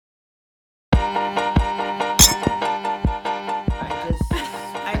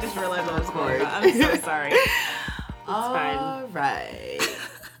sorry. All right.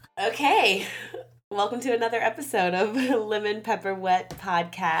 Okay. Welcome to another episode of Lemon Pepper Wet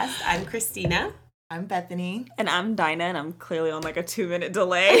Podcast. I'm Christina. I'm Bethany. And I'm Dinah, and I'm clearly on like a 2-minute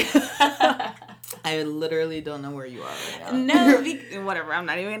delay. I literally don't know where you are right now. No, whatever. I'm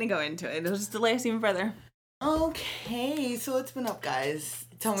not even going to go into it. It'll just delay us even further. Okay, so what's been up, guys?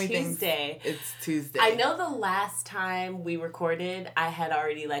 Tell me Tuesday. Things. It's Tuesday. I know the last time we recorded, I had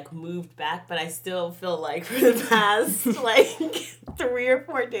already moved back, but I still feel like for the past 3 or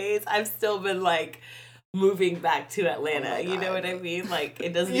 4 days, I've still been moving back to Atlanta. You know what I mean?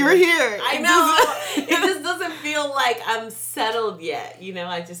 It doesn't. You're here. I know. It just doesn't feel like I'm settled yet. You know,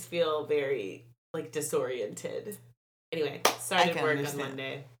 I just feel very disoriented. Anyway, started work on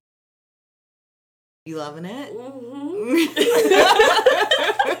Monday. You loving it? Mm-hmm.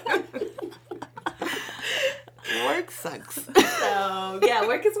 Work sucks. So, yeah,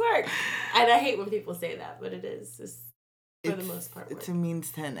 work is work. And I hate when people say that, but it is. For the most part, it's a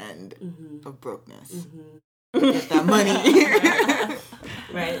means to an end of brokenness. Mm-hmm. Get that money.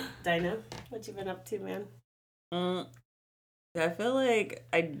 Right. Dinah, what you been up to, man? I feel like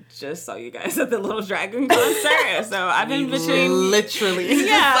I just saw you guys at the Little Dragon concert, so I've been between... Literally.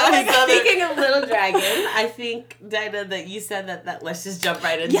 Yeah. Speaking of Little Dragon, I think, Dinah, that you said that let's just jump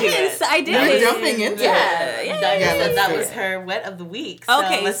right into it. Yes, I did. We're jumping into it. Yeah. Dinah said that was her wet of the week. So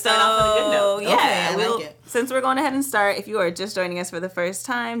okay, let's start off on a good note. Yeah, okay, I like it. Since we're going ahead and start, if you are just joining us for the first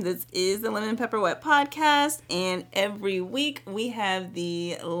time, this is the Lemon Pepper Wet Podcast, and every week we have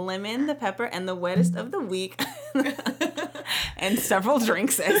the lemon, the pepper, and the wettest of the week. And several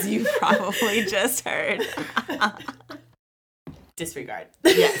drinks, as you probably just heard. Disregard.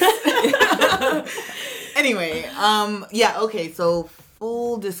 Yes. Anyway, okay, so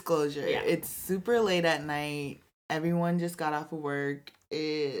full disclosure. Yeah. It's super late at night. Everyone just got off of work.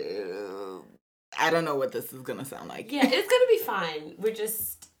 I don't know what this is going to sound like. Yeah, it's going to be fine. We're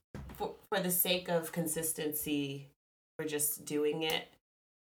just, for the sake of consistency, we're just doing it.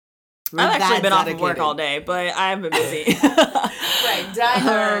 I've actually been off of work all day, but I've been busy. Right,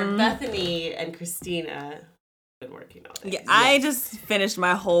 Dinah, Bethany, and Christina have been working all day. Yeah, I just finished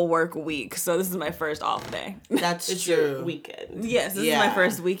my whole work week, so this is my first off day. That's it's true. your weekend. Yes, this is my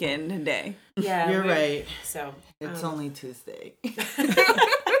first weekend day. Yeah, you're right. So it's only Tuesday. Okay,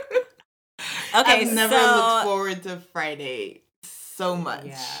 I've never looked forward to Friday so much.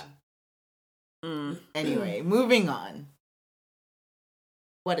 Yeah. Anyway, moving on.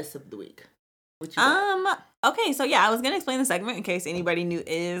 What is of the week? What you got? Okay, so yeah, I was gonna explain the segment in case anybody new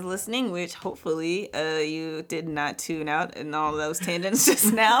is listening, which hopefully you did not tune out in all those tangents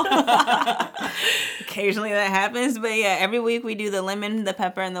just now. Occasionally that happens, but yeah, every week we do the lemon, the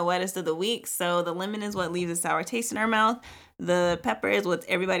pepper, and the wettest of the week. So the lemon is what leaves a sour taste in our mouth. The pepper is what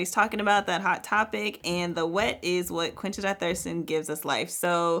everybody's talking about, that hot topic, and the wet is what quenches our thirst and gives us life.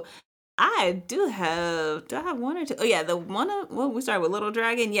 So do I have one or two? Oh yeah, we started with Little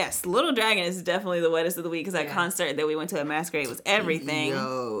Dragon. Yes, Little Dragon is definitely the wettest of the week because that concert that we went to at Masquerade was everything.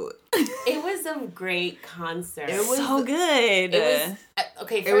 Yo. It was a great concert. It was so good. It was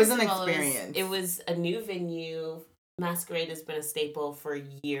okay. It was an of all, experience. It was a new venue. Masquerade has been a staple for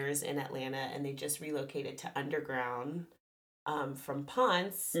years in Atlanta, and they just relocated to Underground from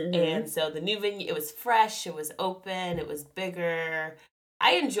Ponce. And so the new venue, it was fresh, it was open, it was bigger.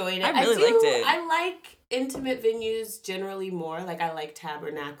 I enjoyed it. I really liked it. I like intimate venues generally more. I like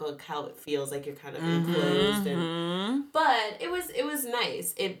Tabernacle, how it feels like you're kind of enclosed. But it was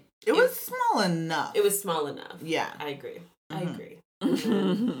nice. It was small enough. It was small enough. Yeah. I agree. I agree.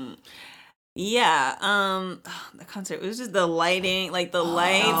 Yeah, the concert, it was just the lighting, the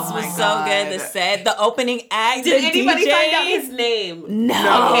lights was God. so good, the set, the opening act, Did the anybody DJ? find out his name?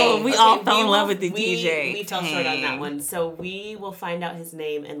 No. We all fell in love with the DJ. We fell short on that one, so we will find out his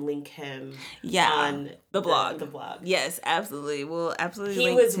name and link him on the blog. The blog. Yes, absolutly. We'll absolutely He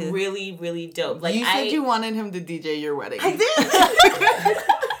link was to... really, really dope. You said you wanted him to DJ your wedding. I did.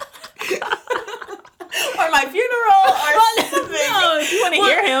 Or my funeral, or something. No, if you want to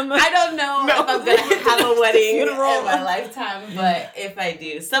hear him. I don't know if I'm gonna have a wedding Funeral. in my lifetime, but if I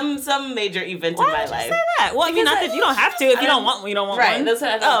do, some major event in my life. Say that? Well, I mean, not that you don't have to. If you don't want one. Right. That's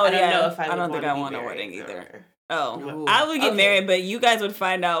what I don't know if I don't think I want a married wedding either. or- Oh, Ooh. I would get married, but you guys would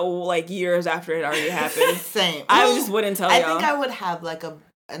find out years after it already happened. Same. I just wouldn't tell y'all. I think I would have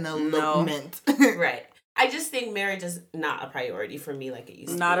an elopement. Right. I just think marriage is not a priority for me like it used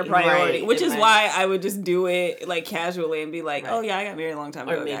to be. Not a priority, Right. which is why I would just do it casually and be like, "Oh yeah, I got married a long time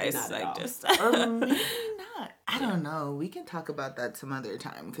Or ago, maybe guys." not at all. Just Or maybe not. I don't know. We can talk about that some other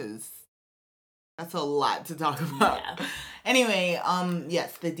time because That's a lot to talk about. Yeah. Anyway,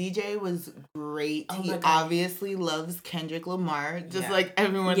 yes, the DJ was great. Oh He obviously loves Kendrick Lamar, just like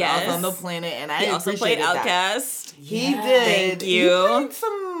everyone else on the planet, and I also played that. Outkast. He did. Thank you. He played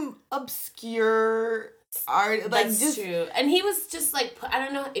some obscure art. Like, That's true. And he was just like, I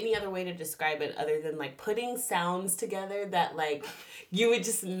don't know any other way to describe it other than like putting sounds together that like you would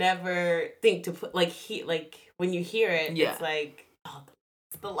just never think to put. Like when you hear it, it's like, oh,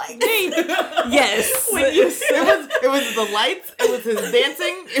 the lights. Yes. It was the lights, it was his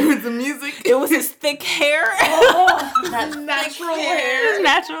dancing, it was the music. It was his thick hair. That natural hair. His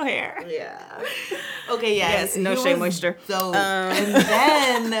natural hair. Yeah. Okay, yeah. Yes, no shea moisture. So, and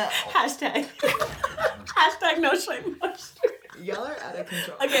then... Hashtag no shea moisture. Y'all are out of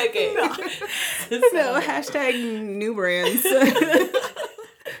control. Okay. No, hashtag new brands.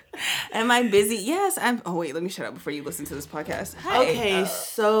 Am I busy? Yes, I'm. Oh wait, let me shut up before you listen to this podcast. Hi. Okay,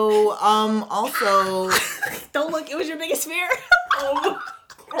 so also Don't look. It was your biggest fear.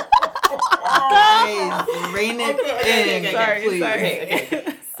 Guys, rein it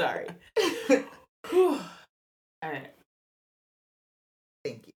in. Sorry. All right.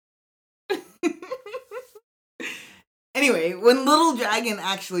 Thank you. Anyway, when Little Dragon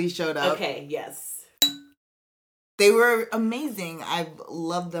actually showed up, Okay. Yes. they were amazing. I've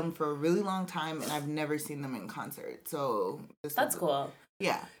loved them for a really long time, and I've never seen them in concert. So That's cool.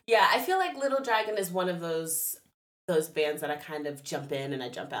 Yeah. Yeah, I feel like Little Dragon is one of those bands that I kind of jump in and I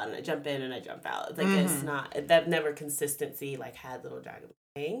jump out and I jump in and I jump out. It's like it's not that never consistency like had Little Dragon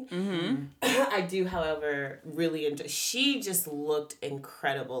playing. Mm-hmm. I do, however, really enjoy. She just looked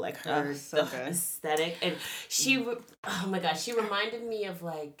incredible, like her aesthetic, and she. Oh my gosh, she reminded me of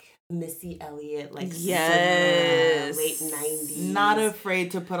like Missy Elliott, like yes, late 90s. Not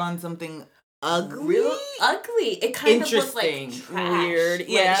afraid to put on something ugly. Real ugly. It kind of looked like trash. Weird. Like,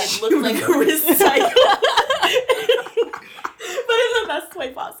 yeah, it looked like recycled. But in the best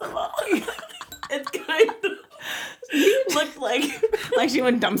way possible. It kind of looked like she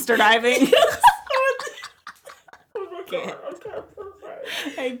went dumpster diving. I can't.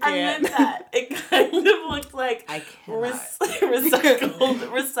 I meant that. It kind of looked like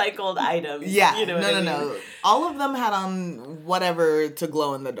recycled items. Yeah. You know what I mean? No. All of them had on whatever to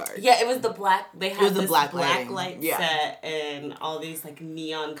glow in the dark. Yeah, it was the black. They had this black lighting. light set, and all these like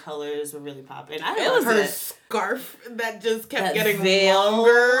neon colors were really popping. It was her scarf that just kept getting veil.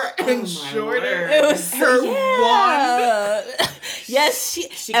 longer and shorter. It was her wand. Yes, she.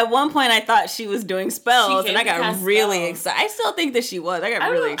 At one point, I thought she was doing spells, and I got really spells. excited. I still think that she was. I got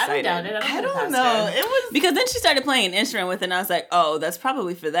really excited. I don't doubt it. I don't know. It was because then she started playing an instrument with it, and I was like, "Oh, that's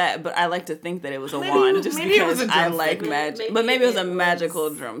probably for that." But I like to think that it was a wand, just because I like magic. But maybe it was a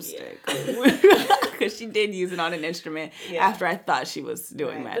magical drumstick, because she did use it on an instrument after I thought she was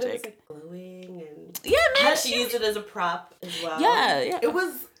doing magic. But it was like glowing and man, she used it as a prop as well. Yeah. It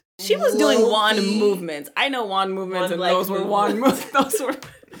was. She was doing wand movements. I know wand movements, and those were wand movements. Those were wand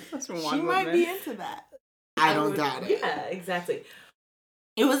movements. She might be into that. I don't doubt it. Yeah, exactly.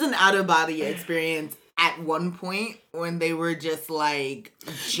 It was an out-of-body experience at one point when they were just like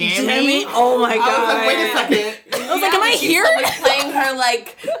jamming. Oh my god! I was like, wait a second. I was like, am I here? Playing her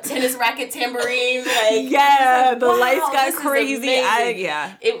like tennis racket tambourine. Like the lights got crazy.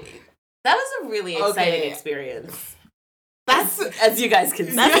 That was a really exciting experience. That's as you guys can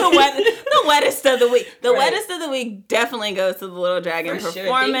see. That's the wettest of the week. The wettest of the week definitely goes to the Little Dragon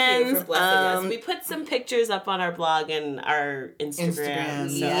performance. Thank you for blessing us. We put some pictures up on our blog and our Instagram.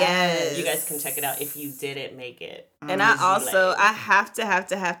 So yes, you guys can check it out if you didn't make it. And I have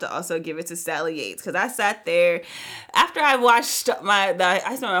to also give it to Sally Yates, because I sat there after I watched I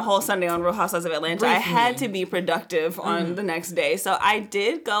spent my whole Sunday on Real Housewives of Atlanta. I had to be productive on the next day, so I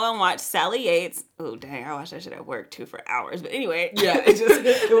did go and watch Sally Yates. Oh dang, I watched that shit at work too for hours. But anyway, it's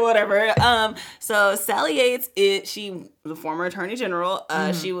just whatever. So Sally Yates she the former attorney general.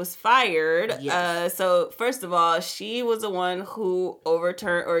 She was fired. Yes. So first of all, she was the one who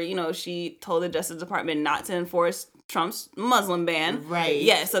overturned, or she told the Justice Department not to enforce Trump's Muslim ban. Right.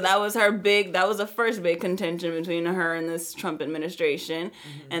 Yeah, so that was the first big contention between her and this Trump administration.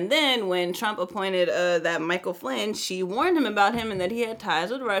 Mm-hmm. And then when Trump appointed that Michael Flynn, she warned him about him and that he had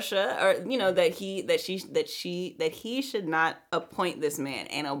ties with Russia, or that he should not appoint this man.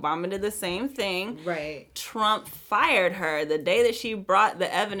 And Obama did the same thing. Right. Trump fired her the day that she brought the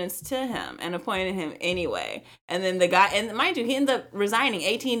evidence to him and appointed him anyway. And then the guy, and mind you, he ended up resigning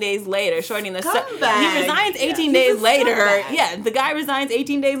 18 days later, shortening the he resigns 18 days later, scumbag. the guy resigns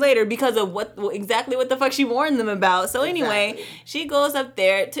 18 days later because of exactly what the fuck she warned them about. So anyway, she goes up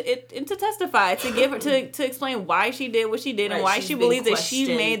there to testify, to give her to explain why she did what she did and why she believes that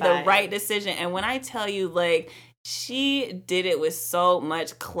she made the right decision. And when I tell you, like, she did it with so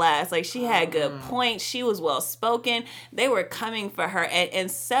much class. Like, she had good points. She was well spoken. They were coming for her, and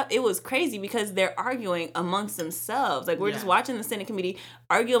it was crazy because they're arguing amongst themselves. Like, we're just watching the Senate committee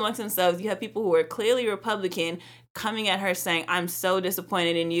argue amongst themselves. You have people who are clearly Republican coming at her saying, "I'm so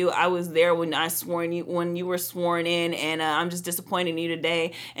disappointed in you. I was there when you were sworn in, and I'm just disappointed in you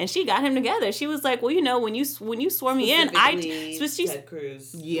today." And she got him together. She was like, "Well, you know, when you swore me in, Ted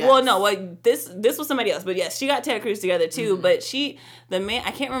Cruz. Yes. Well, no, this was somebody else, but yes, she got Ted Cruz together too. But the man,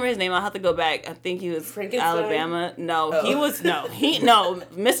 I can't remember his name. I'll have to go back. I think he was Alabama. No, he was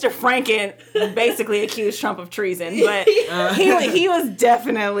Mr. Franken basically accused Trump of treason, but he was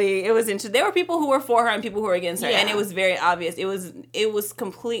definitely. It was interesting. There were people who were for her and people who were against her. Yeah. And it was very obvious. It was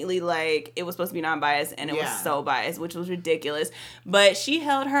completely like it was supposed to be non-biased, and it was so biased, which was ridiculous. But she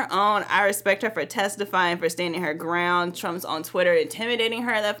held her own. I respect her for testifying, for standing her ground. Trump's on Twitter intimidating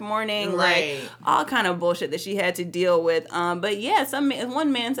her that morning, like all kind of bullshit that she had to deal with. But yeah,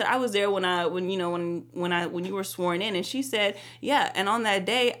 one man said, "I was there when you were sworn in," and she said, "Yeah, and on that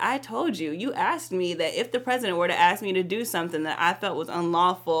day, I told you. You asked me that if the president were to ask me to do something that I felt was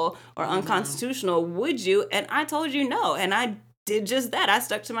unlawful or unconstitutional, would you?" And I told you no, and I did just that. I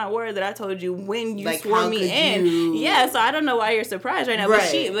stuck to my word that I told you when you swore me in. Yeah, so I don't know why you're surprised right now, but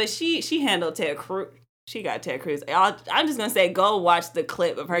she handled Ted Cruz. She got Ted Cruz. I'm just gonna say, go watch the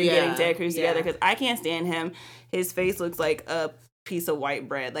clip of her getting Ted Cruz together, because I can't stand him. His face looks like a piece of white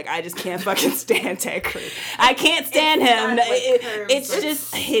bread. Like, I just can't fucking stand Ted Cruz. I can't stand him. It's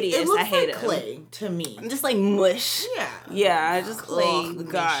just hideous. I hate it. Clay to me. Just like mush. Yeah. I just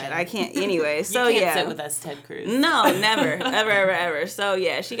God, I can't. Anyway, so you can't sit with us, Ted Cruz. No, never, ever. So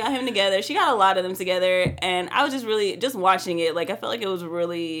yeah, she got him together. She got a lot of them together, and I was just really watching it. Like, I felt like it was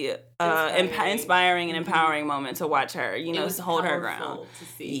really inspiring and empowering moment to watch her. Hold her ground. To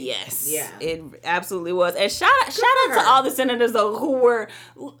see. Yes. Yeah. It absolutely was. And shout out to all the senators though who were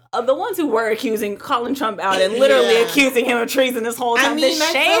the ones who were calling Trump out and literally accusing him of treason this whole time. The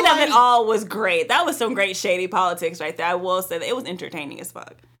shade of it all was great. That was some great shady politics right there. I will say that it was entertaining as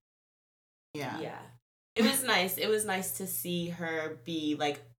fuck. Yeah. It was nice. It was nice to see her be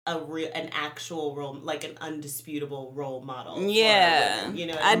like an actual role, like an undisputable role model. Yeah.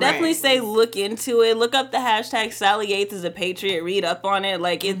 Women, I definitely say look into it. Look up the hashtag Sally Yates is a Patriot. Read up on it.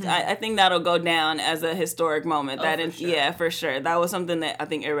 Like, I think that'll go down as a historic moment. Yeah, for sure. That was something that I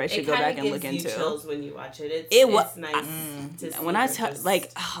think everybody should go back and look into. It gives you chills when you watch it. It's nice to see. When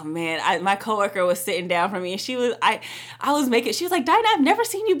oh man, my coworker was sitting down from me, and she was she was like, "Dinah, I've never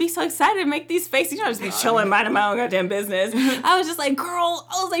seen you be so excited to make these faces. You know, just be chilling, minding my own goddamn business." I was just like, "Girl,"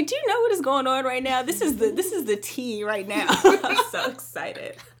 I was like, "Do you know what is going on right now? This is the tea right now." I'm so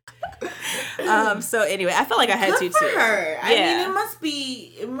excited. So anyway, I felt like I had to too. Her. I mean,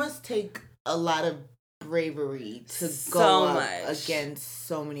 it must take a lot of bravery to go up against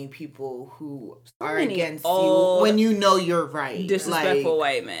so many people who are against you when you know you're right. Disrespectful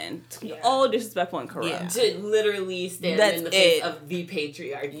white men. All disrespectful and corrupt. Yeah. To literally stand in the face of the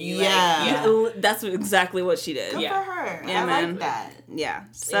patriarchy. Yeah. That's exactly what she did. Good for her. Yeah, I man. like that. Yeah.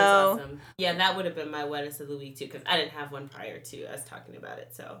 So awesome. Yeah, that would have been my wettest of the week too, because I didn't have one prior to us talking about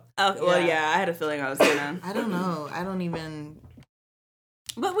it. So. Well, I had a feeling I was gonna. I don't know. I don't even.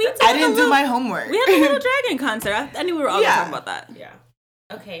 But I didn't do my homework. We had a little dragon concert. I knew we were all gonna talk about that. Yeah.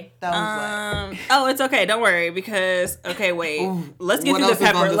 Okay. That was oh, it's okay. Don't worry, because wait. Let's get through the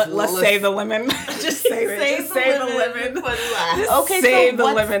pepper. Let's save the lemon. Just save it. Just save the lemon. Okay, save so the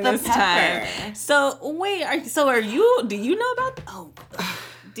lemon this time. So wait. Do you know about?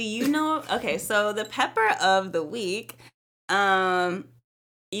 Do you know? Okay, so the pepper of the week.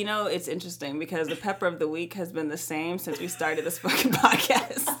 It's interesting because the pepper of the week has been the same since we started this fucking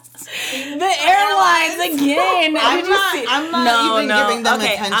podcast. The airlines again. I'm not even giving them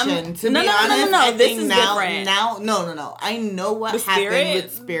attention. To be honest, I this think is different. No. I know what happened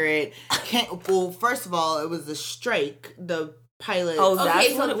with Spirit. First of all, it was a strike. The pilot. Oh,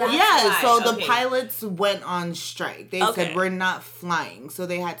 that's what it was. Yeah, so the pilots went on strike. They said we're not flying, so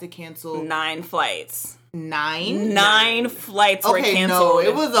they had to cancel 9 flights. 9? 9 flights were canceled. No,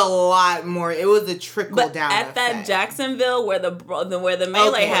 it was a lot more. It was a trickle down at that Jacksonville where the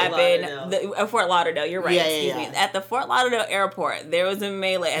melee happened, Fort Lauderdale. You're right. Excuse me. At the Fort Lauderdale airport, there was a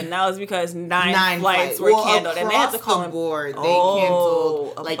melee, and that was because 9 flights were canceled, and they had to call the board. They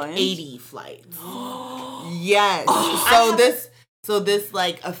canceled like 80 flights. Yes. So So this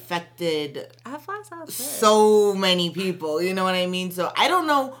like affected so many people. You know what I mean? So I don't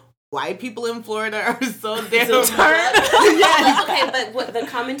know why people in Florida are so damn turned. Okay, but what the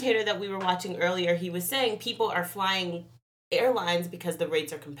commentator that we were watching earlier, he was saying people are flying airlines because the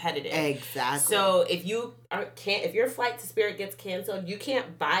rates are competitive. Exactly. So if if your flight to Spirit gets canceled, you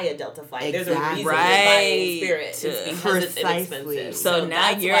can't buy a Delta flight. Exactly. There's a reason you're buying Spirit. It's because it's inexpensive. So now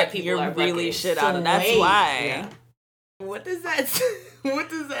you're really shit out of. That's why. Yeah. What does that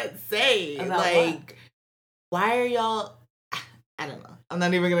say? About like, what? Why are y'all? I don't know. I'm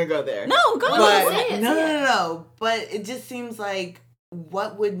not even gonna go there. No, go on. No. But it just seems like,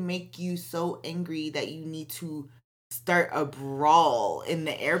 what would make you so angry that you need to start a brawl in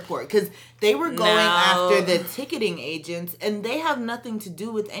the airport? Because they were going after the ticketing agents, and they have nothing to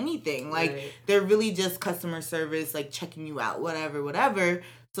do with anything. Like, they're really just customer service, like checking you out, whatever.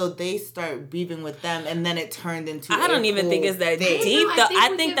 So they start beefing with them, and then it turned into. I don't even think it's that deep. Though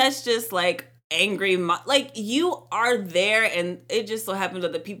I think that's just like angry. Like, you are there, and it just so happens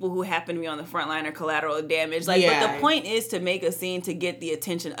that the people who happen to be on the front line are collateral damage. Like, but the point is to make a scene to get the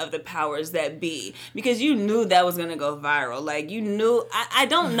attention of the powers that be, because you knew that was gonna go viral. Like, you knew. I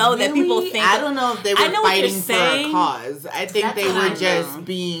don't know that people think. I don't know if they were fighting for a cause. I think they were just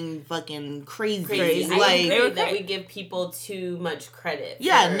being fucking crazy. I like agree that we give people too much credit.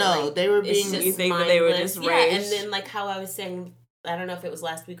 Yeah, they were being. You think that they were just raged? Yeah, and then like how I was saying. I don't know if it was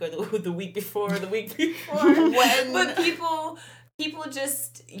last week or the week before or the week before. But people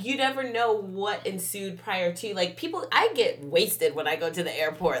just, you never know what ensued prior to. Like, I get wasted when I go to the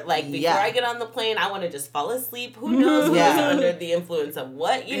airport. Like, before I get on the plane, I want to just fall asleep. Who knows who's under the influence of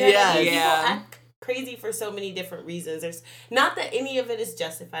what? You know what I mean? People act crazy for so many different reasons. There's not that any of it is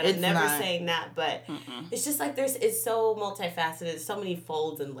justified. I'm never saying that, but it's just like it's so multifaceted, so many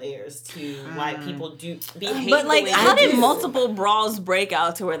folds and layers to why people do behave. But like, how did multiple brawls break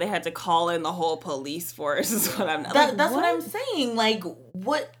out to where they had to call in the whole police force? Is what I'm. That's what I'm saying. Like,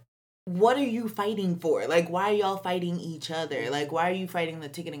 what are you fighting for? Like, why are y'all fighting each other? Like, why are you fighting the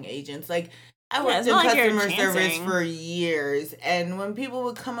ticketing agents? Like, I worked in customer service for years, and when people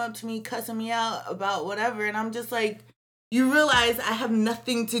would come up to me cussing me out about whatever, and I'm just like, you realize I have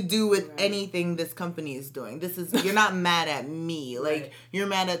nothing to do with anything this company is doing. You're not mad at me. Like, you're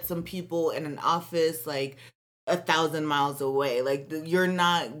mad at some people in an office, like, 1,000 miles away. Like, you're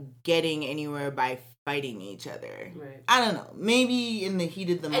not getting anywhere by fighting each other. Right. I don't know. Maybe in the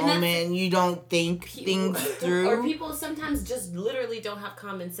heat of the moment, you don't think things through. Or people sometimes just literally don't have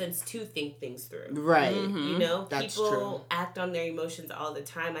common sense to think things through. Right. Mm-hmm. You know? That's people true. act on their emotions all the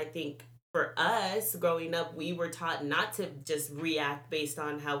time. I think for us, growing up, we were taught not to just react based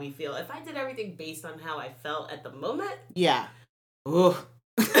on how we feel. If I did everything based on how I felt at the moment. Yeah. Ugh.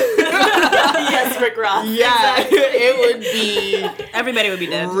 Yes, Rick Ross. Yeah, exactly. It would be. Everybody would be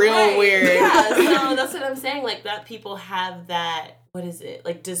dead. Real weird. Yeah, so that's what I'm saying. Like, that people have that, what is it?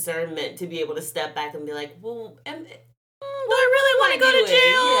 Like, discernment to be able to step back and be like, well, do I really want to go to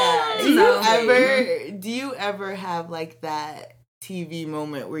jail? Yeah. Do you ever have like that TV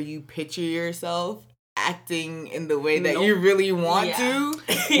moment where you picture yourself acting in the way that you really want to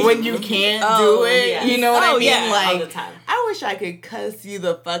when you can't do it? Yes. You know what I mean? Yeah. Like, all the time. I wish I could cuss you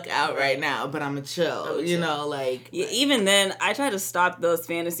the fuck out right now, but I'm a chill. You know, like... Yeah, even then, I try to stop those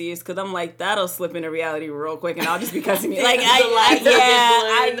fantasies because I'm like, that'll slip into reality real quick and I'll just be cussing you. Like, I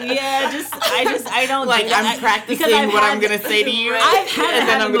don't... Like, I'm practicing what I'm going to say to you. I've had it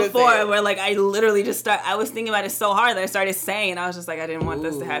happen before where, like, I literally just I was thinking about it so hard that I started saying, and I was just like, I didn't want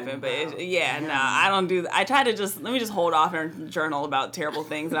this to happen. But, I don't do that. I try to let me just hold off and journal about terrible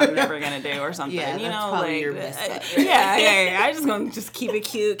things that I'm never going to do or something. Yeah, you that's know, probably like... your best bet. Yeah. I just gonna keep it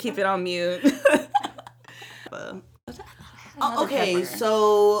cute, keep it on mute. Okay,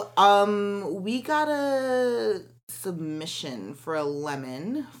 so we got a submission for a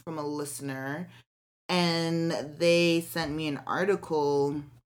lemon from a listener, and they sent me an article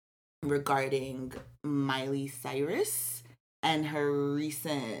regarding Miley Cyrus and her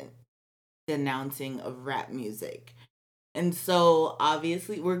recent denouncing of rap music. And so,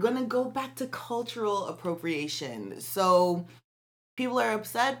 obviously, we're going to go back to cultural appropriation. So, people are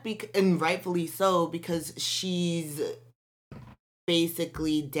upset, and rightfully so, because she's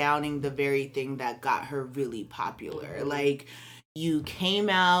basically downing the very thing that got her really popular. Like, you came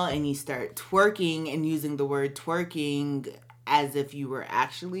out and you start twerking and using the word twerking as if you were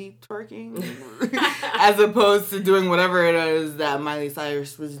actually twerking, as opposed to doing whatever it is that Miley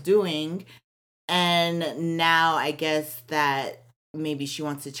Cyrus was doing. And now I guess that maybe she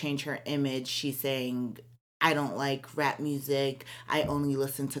wants to change her image. She's saying I don't like rap music. I only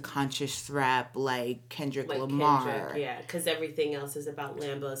listen to conscious rap like Kendrick Lamar. Kendrick, yeah, because everything else is about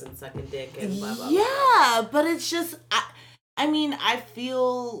Lambos and sucking dick and blah, blah, blah. Yeah, but it's just, I mean, I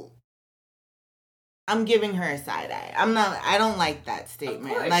feel I'm giving her a side eye. I don't like that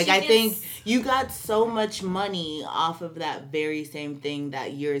statement. Course, like, I think you got so much money off of that very same thing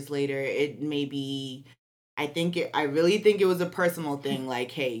that years later it may be, I really think it was a personal thing. Like,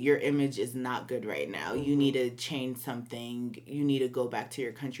 hey, your image is not good right now. You need to change something. You need to go back to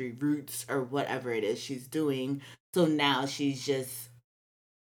your country roots or whatever it is she's doing. So now she's just,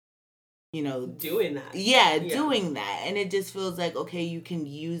 you know, doing that. Yeah, doing that. And it just feels like, okay, you can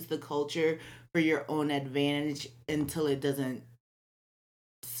use the culture for your own advantage until it doesn't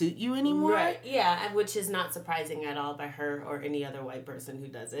suit you anymore. Right. Yeah, which is not surprising at all by her or any other white person who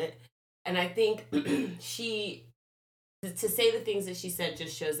does it. And I think to say the things that she said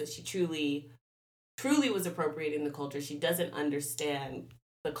just shows that she truly was appropriating the culture. She doesn't understand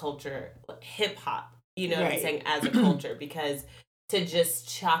the culture, hip hop, you know what I'm saying, as a culture, because to just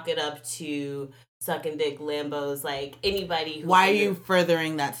chalk it up to sucking dick Lambos, like anybody who... Why are you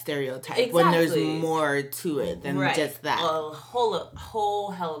furthering that stereotype when there's more to it than just that? A whole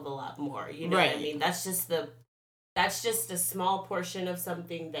hell of a lot more, you know what I mean? That's just a small portion of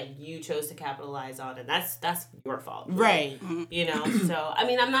something that you chose to capitalize on, and that's your fault. Right. You know, so, I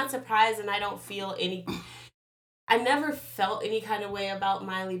mean, I'm not surprised, and I don't feel I never felt any kind of way about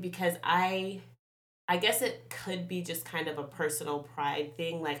Miley because I guess it could be just kind of a personal pride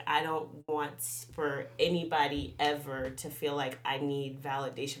thing. Like, I don't want for anybody ever to feel like I need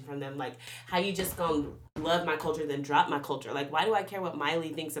validation from them. Like, how you just gonna love my culture, then drop my culture? Like, why do I care what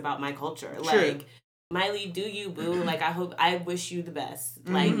Miley thinks about my culture? True. Like, Miley, do you, boo. Like, I wish you the best.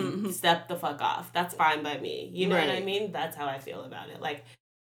 Like, step the fuck off. That's fine by me. You know what I mean? That's how I feel about it. Like,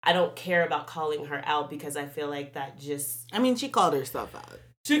 I don't care about calling her out because I feel like that just... I mean, she called herself out.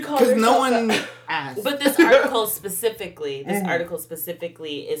 She called herself because no one asked. But this article specifically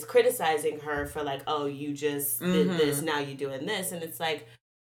is criticizing her for like, oh, you just did this, now you doing this. And it's like,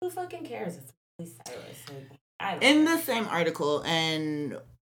 who fucking cares? It's Miley Cyrus. Like, I don't In care. the same article, and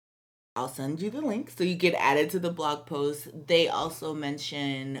I'll send you the link so you get added to the blog post, they also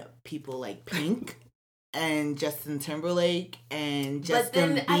mention people like Pink and Justin Timberlake and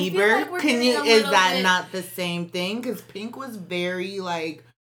Justin Bieber. Like is that not the same thing? Because Pink was very like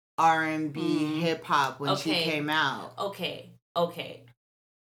R&B hip hop when she came out. Okay.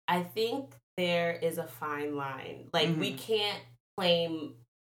 I think there is a fine line. Like, we can't claim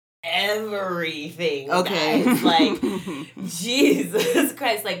everything. Okay. Guys. Like, Jesus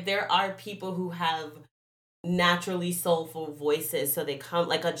Christ. Like, there are people who have naturally soulful voices, so they come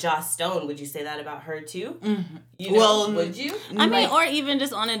like a Joss Stone. Would you say that about her too? You know, would you? I mean, or even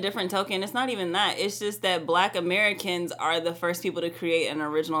just on a different token, it's not even that. It's just that Black Americans are the first people to create an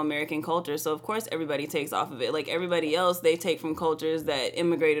original American culture. So of course everybody takes off of it. Like everybody else, they take from cultures that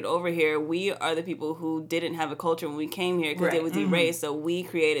immigrated over here. We are the people who didn't have a culture when we came here because it was erased. So we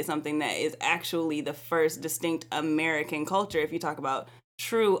created something that is actually the first distinct American culture. If you talk about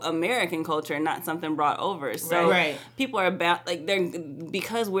true American culture, not something brought over. So people are about like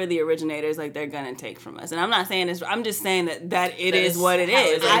because we're the originators, like they're gonna take from us. And I'm not saying this. I'm just saying that it is what it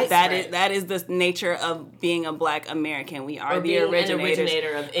is. Like that is the nature of being a Black American. We are the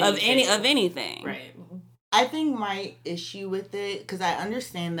originator of anything. Right. I think my issue with it, because I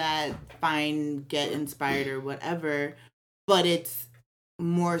understand that fine, get inspired or whatever, but it's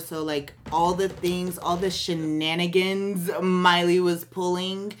more so like all the shenanigans Miley was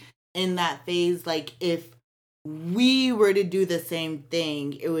pulling in that phase. Like if we were to do the same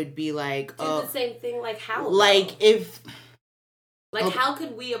thing, it would be like the same thing. Like how? Like if how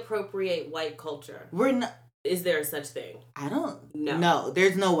could we appropriate white culture? We're not. Is there such thing? I don't know. No,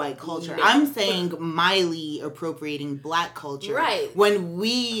 there's no white culture. No. I'm saying Miley appropriating Black culture. Right. When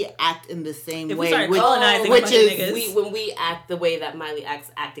we act in the same if way, which is when we act the way that Miley acts,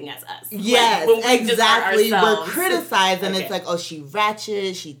 acting as us. Yes, like, exactly. We're criticized, and it's like, oh, she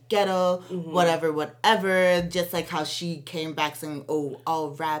ratchet, she ghetto, whatever. Just like how she came back saying, oh,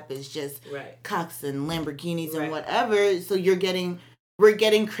 all rap is just cocks and Lamborghinis and whatever. So we're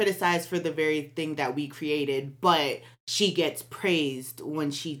getting criticized for the very thing that we created, but she gets praised when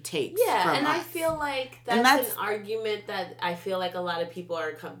she takes from and us. I feel like that's an argument that I feel like a lot of people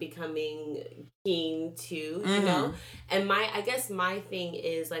are becoming keen to, you know? And I guess my thing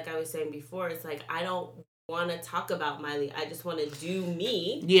is, like I was saying before, it's like, I don't want to talk about Miley. I just want to do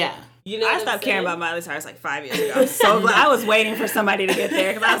me. Yeah. You know, I stopped caring about Miley Cyrus like 5 years ago. So glad I was waiting for somebody to get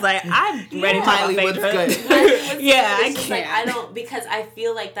there because I was like, I'm ready to talk about good. Yeah, I can't. Like, I don't, because I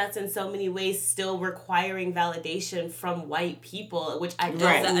feel like that's in so many ways still requiring validation from white people, which I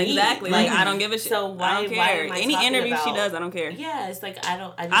don't need. Exactly. Like, I don't give a shit. So why, I don't care. why am I Any interview about, she does, I don't care. Yeah, it's like I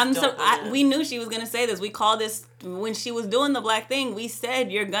just we knew she was gonna say this. We called this when she was doing the black thing. We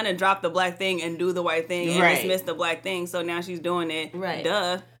said you're gonna drop the black thing and do the white thing and dismiss the black thing. So now she's doing it. Right.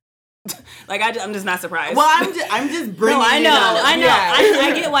 Duh. Like I'm just not surprised. Well, I'm just bringing. No, I know. Yeah.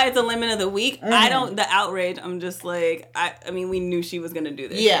 I get why it's a limit of the week. Mm-hmm. I don't. The outrage. I'm just like I mean, we knew she was gonna do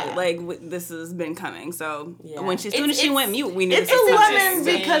this. Yeah. Like this has been coming. So when as soon as she went mute, we knew it's a lemon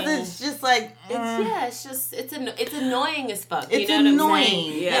because it's just like it's annoying as fuck. It's you know annoying. What I'm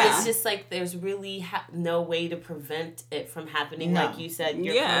saying? Yeah. It's just like there's really no way to prevent it from happening. No. Like you said,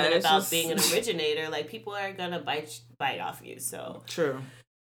 your comment about being an originator. Like people are gonna bite off you. So true.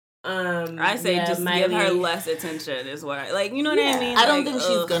 I say just give her less attention is what I like. You know what I mean? I don't think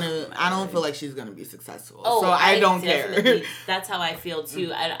she's gonna. I don't feel like she's gonna be successful. So I don't care. That's how I feel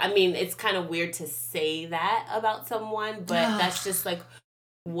too. I mean, it's kind of weird to say that about someone, but that's just like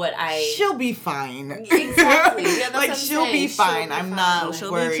what She'll be fine. Exactly. Yeah, like she'll be fine. I'm not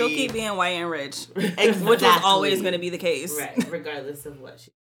worried. She'll keep being white and rich, exactly. which is always going to be the case, right? Regardless of what she.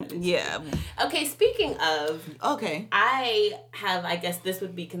 Yeah. Okay, speaking of... Okay. I guess this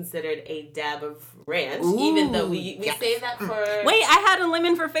would be considered a dab of ranch, even though we say that for... Wait, I had a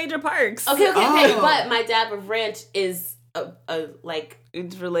lemon for Phaedra Parks. Okay, but my dab of ranch is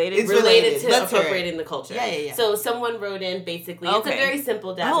It's related? It's related to appropriating the culture. Yeah. So someone wrote in, basically, it's a very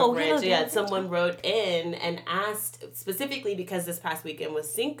simple dab of ranch. Yeah, someone wrote in and asked, specifically because this past weekend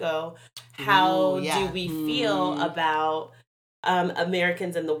was Cinco, how do we feel about...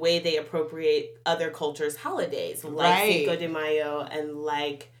 Americans and the way they appropriate other cultures' holidays, like Cinco de Mayo, and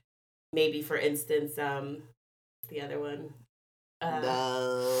like maybe, for instance, the other one.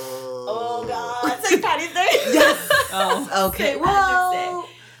 Oh God, St. Patty's Day. Yes. Oh, okay. Well,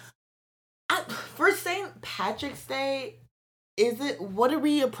 for St. Patrick's Day, what are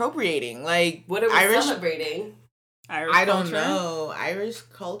we appropriating? Like, what are we celebrating? I don't know. Irish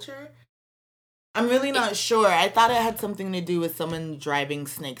culture. I'm really not sure. I thought it had something to do with someone driving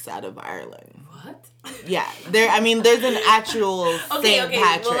snakes out of Ireland. What? Yeah, there's an actual St.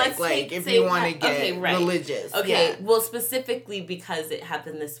 Patrick. Well, if you want to get religious. Okay. Well, specifically because it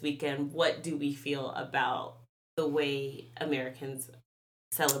happened this weekend, what do we feel about the way Americans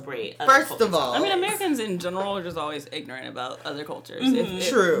celebrate other cultures? First of all, I mean, Americans in general are just always ignorant about other cultures. Mm-hmm.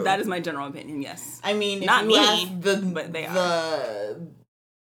 True. That is my general opinion. Yes. I mean, not me, but they are.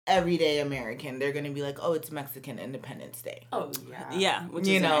 Everyday American, they're gonna be like, oh, it's Mexican Independence Day. Oh yeah, yeah. Which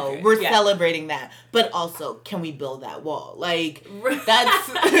is we're celebrating that, but also, can we build that wall? Like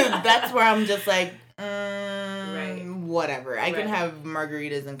that's where I'm just like, whatever. I can have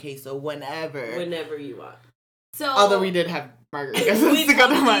margaritas and queso whenever you want. So although we did have margaritas, we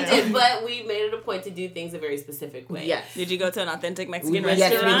did, but we made it a point to do things a very specific way. Yes. Did you go to an authentic Mexican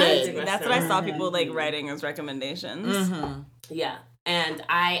restaurant? Yes, we did. That's what I saw people like writing as recommendations. Mm-hmm. Yeah. And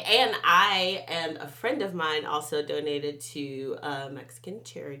I and a friend of mine also donated to a Mexican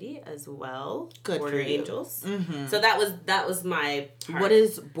charity as well. Good Border for you. Angels. Mm-hmm. So that was my part. What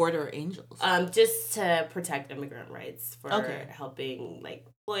is Border Angels? Just to protect immigrant rights for helping like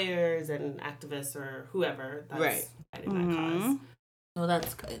lawyers and activists or whoever that's fighting that cause. Well,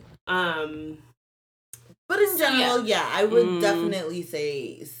 that's good. But in general, I would definitely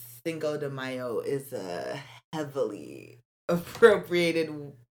say Cinco de Mayo is a heavily appropriated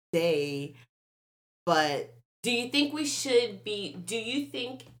day, but do you think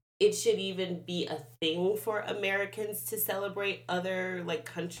it should even be a thing for Americans to celebrate other like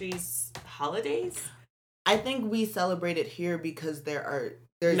countries' holidays? I think we celebrate it here because there's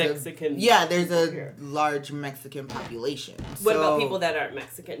Mexican there's a large Mexican population. What about people that aren't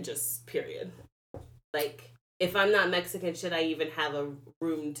Mexican, just period? Like, if I'm not Mexican, should I even have a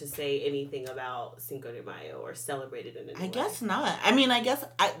room to say anything about Cinco de Mayo or celebrate it in any way? I guess not. I mean,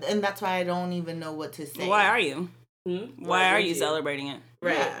 and that's why I don't even know what to say. Why are you? Why are you celebrating it?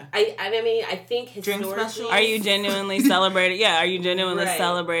 Right. Yeah. I mean, I think historically... Are you genuinely celebrating... Yeah, are you genuinely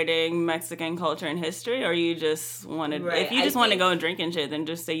celebrating Mexican culture and history? Or you just want to... If you just want to go drink and shit, then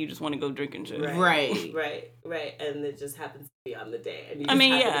just say you just want to go drink and shit. Right. And it just happens to be on the day. And you to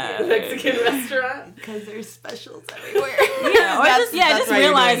be at a Mexican restaurant. Because there's specials everywhere. Just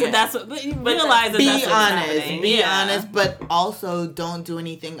realize that that's what... Realize that that's what's happening. Be honest, but also don't do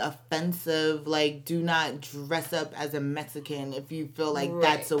anything offensive. Like, do not dress up as a Mexican if you feel like like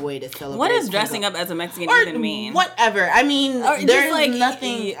that's a way to celebrate. What does dressing up as a Mexican even mean? Whatever. I mean, or there's like,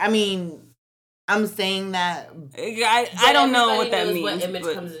 nothing. I mean, I'm saying that I don't know what that means. What image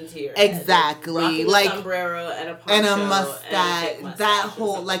comes into your exactly head. Like sombrero and a poncho and a mustache. And that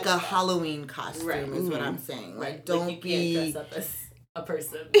whole like a Halloween costume is what I'm saying. Like don't you can't dress up as a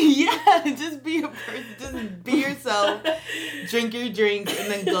person. Yeah, just be a person. Just be yourself. Drink your drinks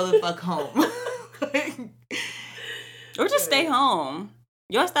and then go the fuck home. Or just stay home.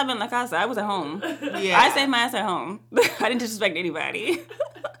 Yo estaba en la casa. I was at home. Yeah. I saved my ass at home. I didn't disrespect anybody.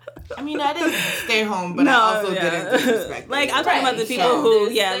 I mean, I didn't stay home, but I also didn't disrespect. Like, I'm talking about the people who,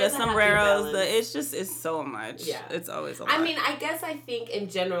 the sombreros, it's so much. Yeah. It's always a lot. I mean, I guess I think in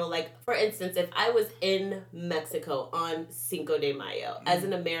general, like, for instance, if I was in Mexico on Cinco de Mayo, as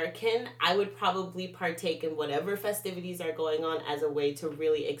an American, I would probably partake in whatever festivities are going on as a way to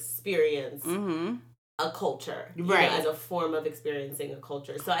really experience a culture, you know, as a form of experiencing a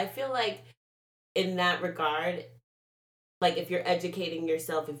culture. So I feel like in that regard, like if you're educating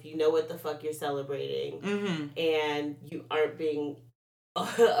yourself, if you know what the fuck you're celebrating, and you aren't being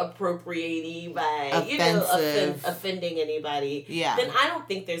appropriating by offending anybody, then I don't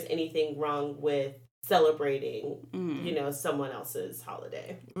think there's anything wrong with celebrating, you know, someone else's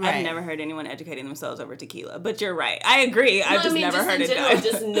holiday. Right. I've never heard anyone educating themselves over tequila, but you're right. I agree. I've just never heard it done.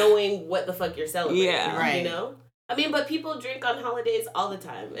 Just knowing what the fuck you're celebrating, you know? I mean, but people drink on holidays all the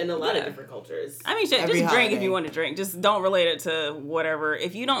time in a lot of different cultures. I mean, shit, just drink if you want to drink. Just don't relate it to whatever.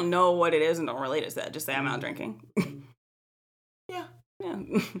 If you don't know what it is and don't relate it to that, just say I'm out drinking. Yeah.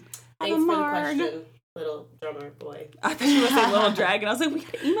 Thanks for the question, little drummer boy. I thought you were saying Little Dragon. I was like, we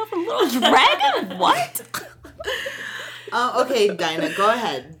got an email from Little Dragon? What? Okay, Dinah, go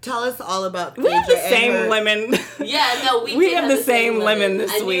ahead. Tell us all about Phaedra. We have the same lemon. Yeah, no, we have the same lemon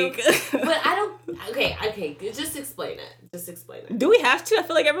this week. But I don't. Okay, just explain it. Do we have to? I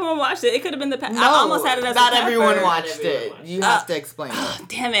feel like everyone watched it. It could have been the pepper. No, I almost had it as not a pepper. everyone watched it. You have to explain it.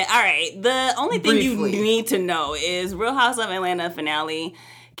 Damn it. All right. The only thing you need to know is Real Housewives of Atlanta finale.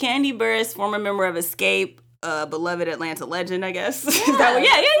 Kandi Burruss, former member of Escape, beloved Atlanta legend, I guess.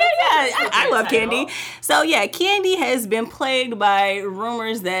 Yeah. I love Kandi. So yeah, Kandi has been plagued by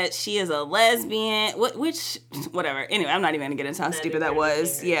rumors that she is a lesbian, whatever. Anyway, I'm not even gonna get into how stupid that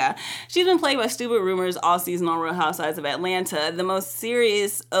was. Yeah. She's been plagued by stupid rumors all season on Real Housewives of Atlanta, the most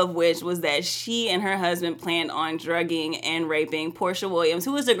serious of which was that she and her husband planned on drugging and raping Portia Williams,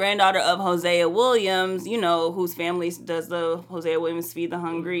 who is the granddaughter of Hosea Williams, you know, whose family does the Hosea Williams Feed the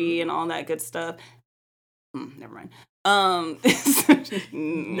Hungry and all that good stuff. Never mind.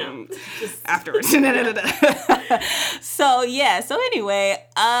 No. Afterwards. So anyway,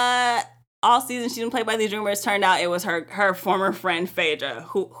 all season she's been played by these rumors. Turned out it was her former friend Phaedra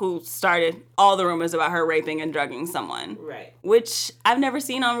who started all the rumors about her raping and drugging someone. Right. Which I've never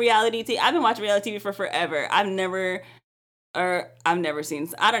seen on reality TV. I've been watching reality TV for forever. I've never seen,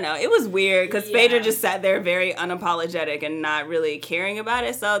 I don't know. It was weird because Phaedra just sat there very unapologetic and not really caring about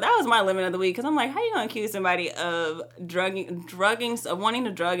it. So that was my limit of the week because I'm like, how you going to accuse somebody of wanting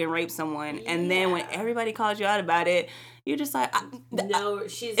to drug and rape someone, and then when everybody calls you out about it, you're just like,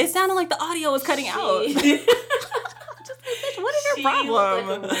 it sounded like the audio was cutting out. Just like, what is your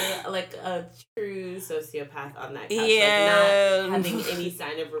problem? Like a true sociopath on that couch. Like not having any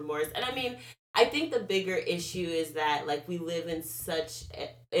sign of remorse. And I mean, I think the bigger issue is that, like, we live in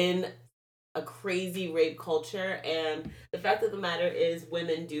in a crazy rape culture, and the fact of the matter is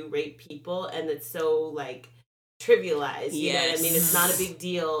women do rape people, and it's so, like, trivialized. You know what I mean? It's not a big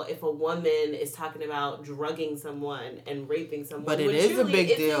deal if a woman is talking about drugging someone and raping someone. But it is a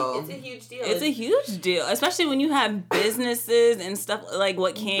big deal. It's a huge deal. It's a huge deal, especially when you have businesses and stuff like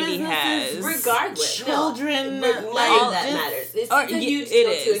what Kandi has. Regardless, children, all that matters. It's a huge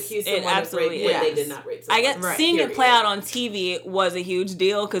deal to accuse someone of rape when they did not rape someone. I guess seeing it play out on TV was a huge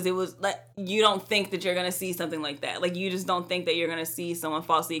deal because it was like, you don't think that you're gonna see something like that. Like, you just don't think that you're gonna see someone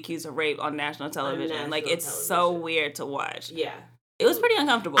falsely accused of rape on national television. It's so weird to watch. Yeah, it was pretty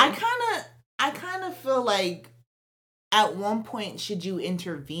uncomfortable. I kind of feel like at one point should you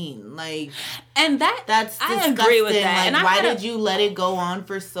intervene? Like, and that's disgusting. I agree with that. Like, and why did you let it go on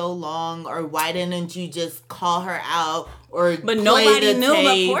for so long, or why didn't you just call her out? But nobody knew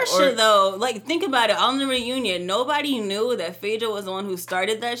about Portia, though. Like, think about it. On the reunion, nobody knew that Phaedra was the one who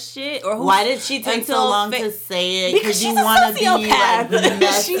started that shit. Or why did she take so long to say it? Because you want to be, like,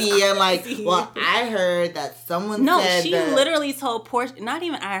 messy and, like, well, I heard that someone said she literally told Portia, not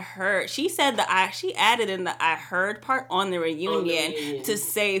even I heard. She said she added in the I heard part on the reunion to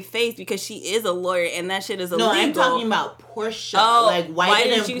save face because she is a lawyer and that shit is illegal. No, I'm talking about Portia. Oh, like, why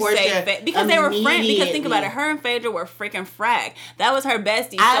didn't you Portia say because they were friends. Because think about it. Her and Phaedra were freaking fucking frack. That was her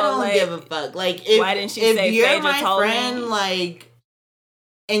bestie. I so, don't like, give a fuck. Like, if, why didn't she if say you're Phaedra my told friend, me? like,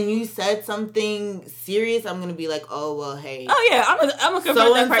 and you said something serious, I'm gonna be like, oh well, hey. Oh yeah, I'm a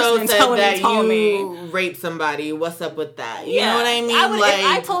confront that person and tell that him told me. you raped somebody. What's up with that? You know what I mean? If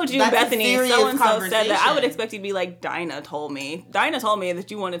I told you, Bethany, so and so said that, I would expect you to be like, Dinah told me. Dinah told me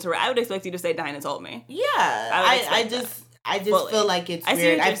that you wanted to. I would expect you to say Dinah told me. Yeah, I just feel like it's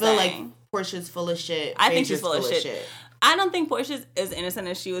weird. I feel like Portia's full of shit. I think she's full of shit. I don't think Portia's as innocent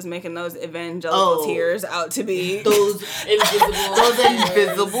as she was making those evangelical tears out to be. Those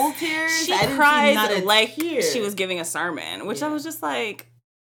invisible tears. She cried like she was giving a sermon, which I was just like,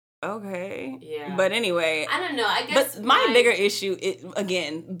 okay. Yeah. But anyway. I don't know. I guess. But my bigger issue,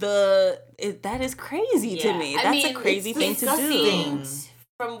 that is crazy to me. That's a crazy thing to do.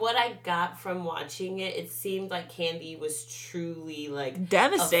 From what I got from watching it, it seemed like Kandi was truly like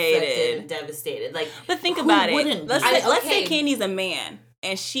devastated. Like, but think about it. Let's say Kandi's a man,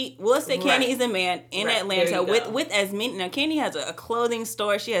 and let's say Kandi is a man in Atlanta with as many. Now Kandi has a clothing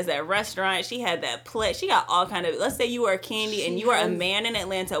store. She has that restaurant. She had that play. She got all kind of. Let's say you are Kandi and you are a man in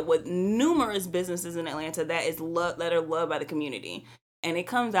Atlanta with numerous businesses in Atlanta that are loved by the community. And it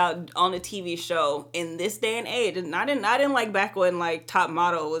comes out on a TV show in this day and age, and not in like back when like Top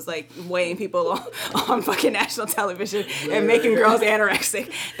Model was like weighing people on fucking national television and making girls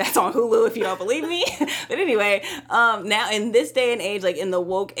anorexic. That's on Hulu if you don't believe me. But anyway, now in this day and age, like in the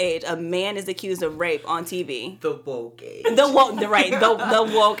woke age, a man is accused of rape on TV. The woke age.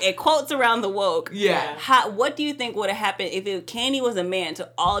 The woke. It quotes around the woke. Yeah. What do you think would have happened if Kandi was a man to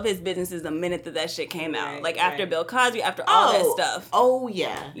all of his businesses the minute that shit came out? Like after Bill Cosby, after all that stuff. Oh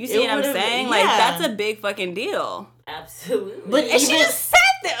yeah. You see what I'm saying? Like that's a big fucking deal. Absolutely. But she just sat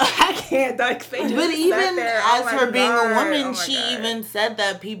there. I can't. But even as her being a woman, she even said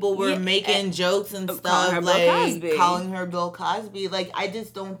that people were making jokes and stuff, calling her Bill Cosby. Like, I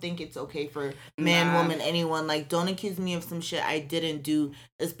just don't think it's okay for man, woman, anyone. Like, don't accuse me of some shit I didn't do,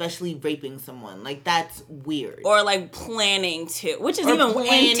 especially raping someone. Like, that's weird. Or like planning to, which is even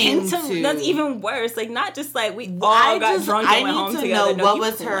intensive. That's even worse. Like, not just like we all got drunk and went home together. I need to know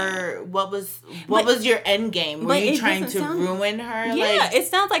what was your end game? Were you trying to ruin her? Yeah, like, it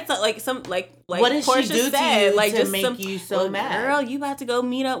sounds like what did Portia she do said, to you like, to just make you so mad? Girl, you about to go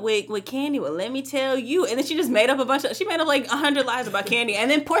meet up with Kandi. Well, let me tell you. And then she just made up she made up like 100 lies about Kandi.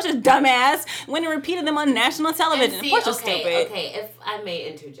 And then Portia's dumbass went and repeated them on national television. Portia's stupid. Okay, if I may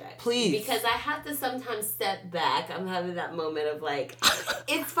interject. Please. Because I have to sometimes step back. I'm having that moment of like,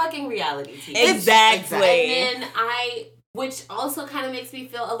 it's fucking reality TV. Exactly. And then which also kind of makes me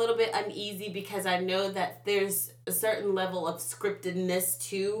feel a little bit uneasy because I know that there's a certain level of scriptedness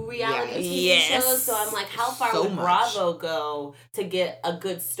to reality TV shows. So I'm like, how far would Bravo go to get a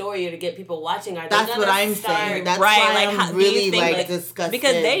good story or to get people watching? That's what I'm saying. That's why I'm really disgusted.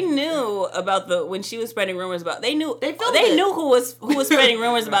 Because they knew about when she was spreading rumors about. They knew who was spreading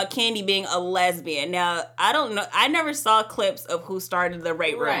rumors about Kandi being a lesbian. Now I don't know. I never saw clips of who started the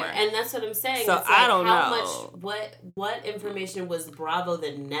rape rumor, and that's what I'm saying. So I don't know what information was Bravo,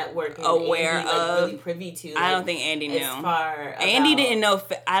 the network, aware Andy, of, really privy to. I don't think Andy knew. Andy didn't know.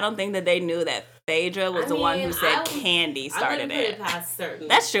 I don't think that they knew that Phaedra was the one who said Kandi started it.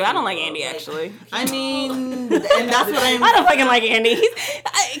 That's true. I don't like Andy actually. I mean, and that's what I don't fucking like Andy.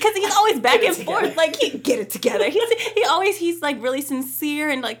 Because he's always back and forth. Like, get it together. He's like really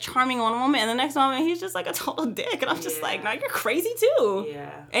sincere and like charming one moment, and the next moment he's just like a total dick. And I'm just like, no, you're crazy too. Yeah.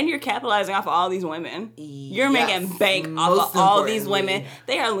 And you're capitalizing off of all these women. You're making bank off of all these women.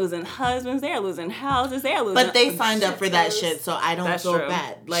 They are losing husbands. They are losing houses. They are losing. But they signed up for that shit, so I don't feel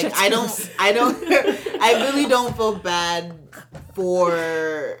bad. Like I don't. I really don't feel bad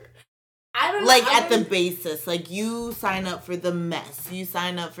for. At the basis, like you sign up for the mess, you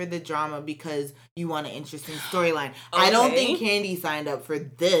sign up for the drama because you want an interesting storyline. Okay. I don't think Kandi signed up for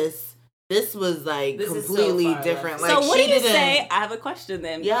this. This was like completely different. Like, so what do you say? I have a question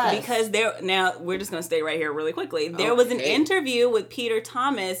then. Yeah. Because now we're just gonna stay right here really quickly. There was an interview with Peter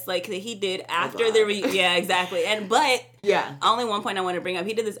Thomas, like that he did after the yeah, exactly. Only one point I want to bring up.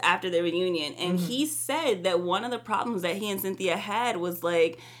 He did this after the reunion, and he said that one of the problems that he and Cynthia had was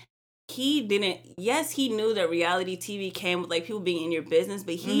like. He knew that reality TV came with like people being in your business,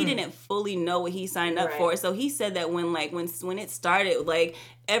 but he didn't fully know what he signed up for. So he said that when it started, like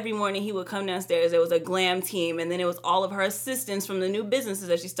every morning he would come downstairs, there was a glam team, and then it was all of her assistants from the new businesses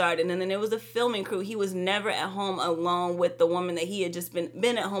that she started, and then there was a filming crew. He was never at home alone with the woman that he had just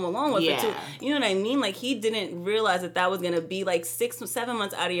been at home alone with for 2. You know what I mean? Like he didn't realize that was gonna be like 6 or 7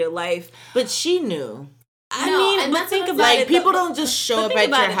 months out of your life. But she knew. but think about like it. People don't just show up at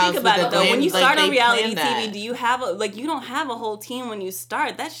your house. Think about it though. When you start on reality TV, do you have you don't have a whole team when you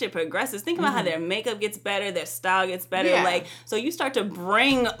start. That shit progresses. Think about how their makeup gets better, their style gets better. Yeah. Like, so you start to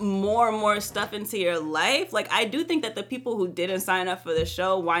bring more and more stuff into your life. Like, I do think that the people who didn't sign up for the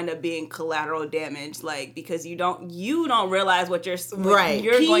show wind up being collateral damage. Like, because you don't realize what you're right.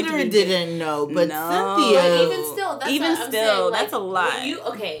 You're Peter going to be didn't know, but no. Cynthia. But even still, that's a lot.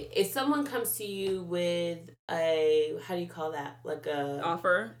 If someone comes to you with a, how do you call that? Like a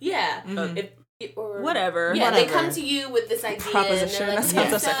offer? Yeah. Mm-hmm. Or whatever. Yeah, they come to you with this idea. Proposition. And they're like,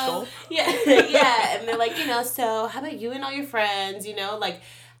 that sounds so sexual. Yeah, yeah. And they're like, so how about you and all your friends? Like,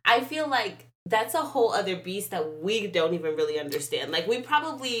 I feel like that's a whole other beast that we don't even really understand. Like, we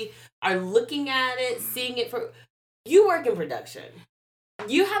probably are looking at it, seeing it for. You work in production.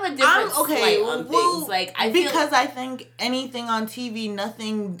 You have a different slight on things. Like, I think anything on TV,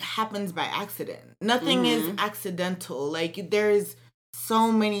 nothing happens by accident. Nothing is accidental. Like, there's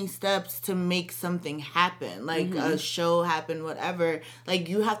so many steps to make something happen, like a show happen, whatever. Like,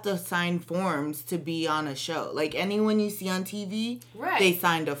 you have to sign forms to be on a show. Like, anyone you see on TV, right, they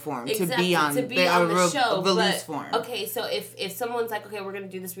signed a form to be on the show. A release form. Okay, so if someone's like, okay, we're gonna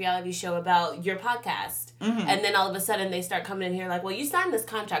do this reality show about your podcast, and then all of a sudden they start coming in here like, well, you signed this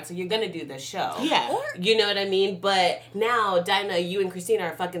contract, so you're gonna do this show. Yeah. Or, you know what I mean? But now, Dinah, you and Christina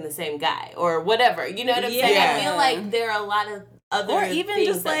are fucking the same guy, or whatever. You know what I'm saying? I feel like there are a lot of other or even things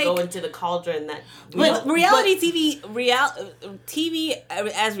just that like go into the cauldron that TV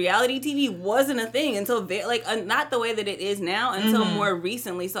as reality TV wasn't a thing until not the way that it is now until more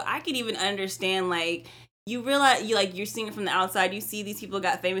recently. So I could even understand, like, you realize you're seeing it from the outside. You see these people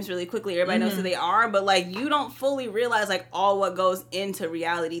got famous really quickly. Everybody knows who they are, but like you don't fully realize like all what goes into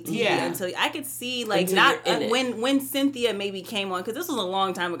reality TV until I could see like when Cynthia maybe came on, because this was a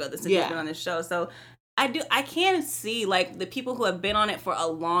long time ago that Cynthia's been on this show. So I can see like the people who have been on it for a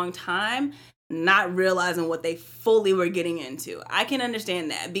long time not realizing what they fully were getting into. I can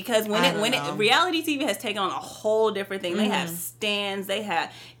understand that, because reality TV has taken on a whole different thing. They have stands,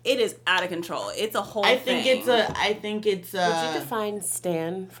 it is out of control. It's a whole thing. I think it's Would you define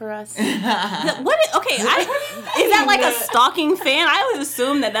stan for us? Is that like a stalking fan? I always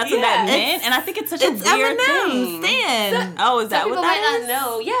assume that's what that meant, and I think it's such a weird thing. Stan. Is that what that is? Might not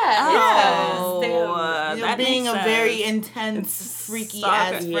know. Yeah. You're being a very intense, freaky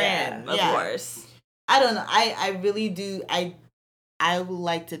ass friend. Of course. I don't know. I really do. I would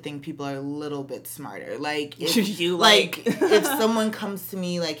like to think people are a little bit smarter. Like, if someone comes to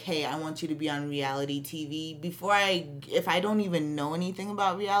me like, hey, I want you to be on reality TV, if I don't even know anything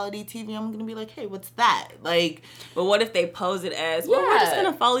about reality TV, I'm going to be like, hey, what's that? Like, but what if they pose it as, well, we're just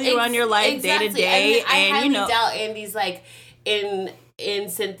going to follow you around your life day to day. I highly doubt Andy's like, in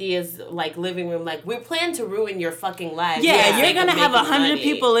Cynthia's like living room, like, we plan to ruin your fucking life. Yeah, you're gonna have 100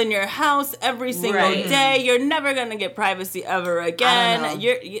 people in your house every single day. You're never gonna get privacy ever again. I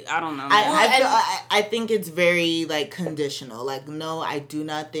don't know. I think it's very like conditional. Like, no, I do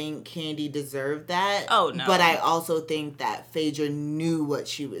not think Candy deserved that. Oh no. But I also think that Phaedra knew what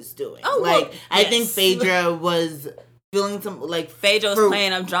she was doing. Oh, like, I think Phaedra was feeling some, like, Phaedra was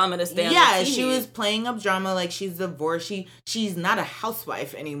playing up drama to stay on the TV. Yeah, she was playing up drama. Like, she's divorced. She's not a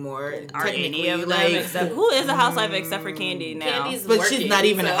housewife anymore. Are any of them except who is a housewife except for Candy now? Candy's but working, she's not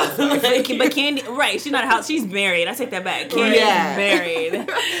even a housewife. But Candy, right? She's not a house. She's married. I take that back. Candy is married.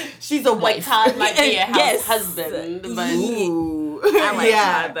 She's a wife. Todd might be a husband, but ooh. I like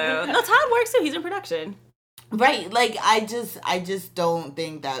Todd though. No, Todd works too. He's in production. Right. Like, I just don't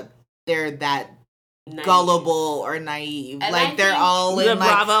think that they're that gullible or naive. And like, they're all in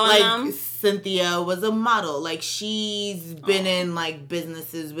like Cynthia was a model. Like, she's been in like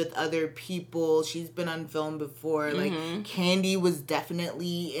businesses with other people. She's been on film before. Like, Candy was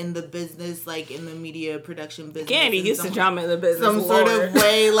definitely in the business, like in the media production business. Candy used to drama in the business. Some sort of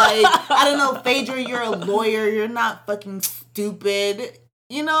way. Like, I don't know, Phaedra, you're a lawyer. You're not fucking stupid.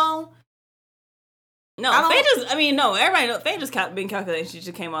 You know? Everybody knows. Phaedra's been calculating. She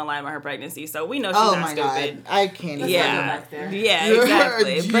just came online with her pregnancy, so we know she's not stupid. God. I can't even. Yeah,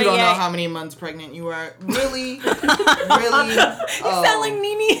 exactly. You don't know how many months pregnant you are. Really? Really? You sound like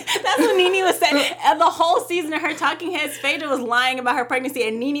Nene. That's what Nene was saying. And the whole season of her Talking Heads, Phaedra was lying about her pregnancy,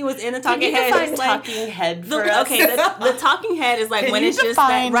 and Nene was in the Talking Head. Talking Head for us. Okay, the Talking Head is like when it's just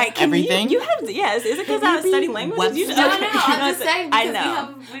that, right? Everything. You have to, yes. Is it because I study language? No, I'm just saying. I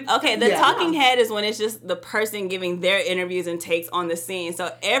know. Okay, the Talking Head is when it's just just the person giving their interviews and takes on the scene.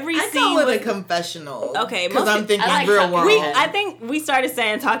 So every I scene call it was a confessional. Okay, because I'm thinking I like real talking world. I think we started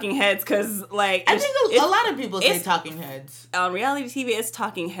saying talking heads because like I think a lot of people say talking heads. On reality TV, it's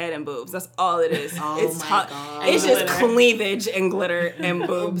talking head and boobs. That's all it is. Oh it's my God. It's just Glitter. cleavage and glitter and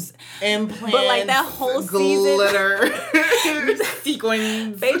boobs. Implants, But like that whole season, glitter,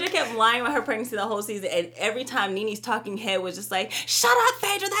 sequins. Phaedra kept lying about her pregnancy the whole season, and every time Nene's talking head was just like, "Shut up,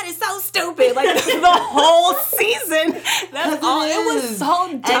 Phaedra! That is so stupid!" Like the whole season. That's all. It was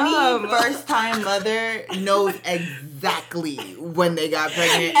so dumb. Any first-time mother knows exactly when they got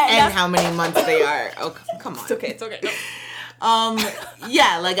pregnant And and how many months they are. Oh, come on. It's okay. It's okay. No.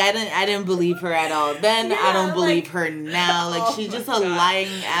 Yeah, like I didn't believe her at all. Then I don't believe her now. Like she's just a lying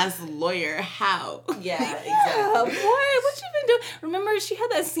ass lawyer. How? Yeah, Yeah, exactly. boy, what you been doing? Remember, she had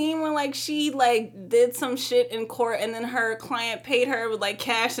that scene when like she like did some shit in court, and then her client paid her with like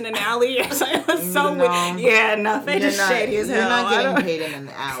cash in an alley or something. It was so No. weird. Yeah, no, they just shady as hell. You're not getting paid in an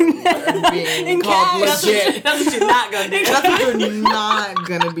alley. You're being In called cash. legit. That's what you're not gonna do. That's what you're not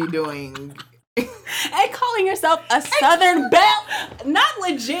gonna be doing. And calling herself a Southern Belle. Not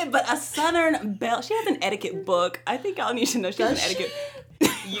legit, but a Southern Belle. She has an etiquette book. I think y'all need to know she has an etiquette.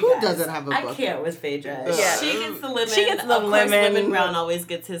 Who doesn't have a I book? can't with Phaedra. Yeah. She gets the lemon. She gets the of course, lemon. Lemon Brown always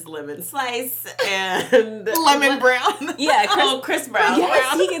gets his lemon slice and Lemon Brown. Yeah, Chris Brown.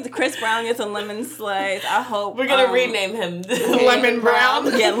 Yes, he gets Chris Brown gets a lemon slice. I hope We're gonna rename him Lemon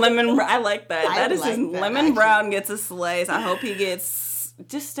Brown. Yeah, lemon. I like that. I That is like his that, lemon actually. Brown gets a slice. I hope he gets.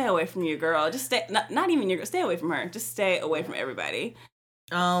 Just stay away from your girl. Just stay. Not even your girl. Stay away from her. Just stay away from everybody.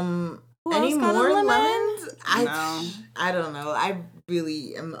 Who Any else got a more lemon? lemons? No. I don't know. I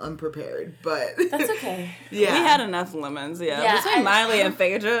really am unprepared, but That's okay. yeah. We had enough lemons. Yeah, Yeah, between Miley and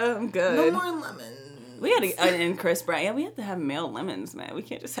Phaedra, I'm no good. more lemons. We had and Chris Brown. Yeah, we have to have male lemons, man. We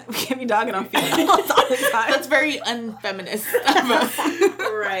can't be dogging on females all the time. That's very unfeminist.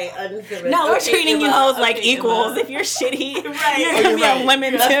 Right. No, we're treating you hoes like equals. If you're shitty, you're gonna be a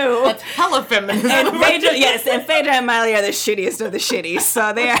lemon too. That's hella feminist. And Phaedra, yes, and Phaedra and Miley are the shittiest of the shitty.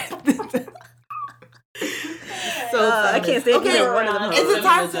 So they are. So I can't say either one of them. Is it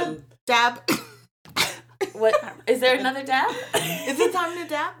time to dab? What? Is there another dab? Is it time to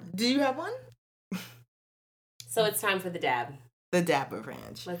dab? Do you have one? So it's time for the dab. The Dabber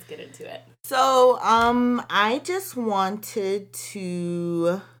Ranch. Let's get into it. So, I just wanted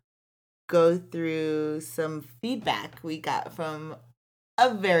to go through some feedback we got from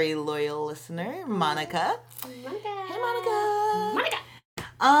a very loyal listener, Monica. Hey, Monica.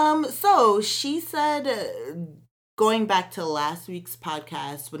 So she said, going back to last week's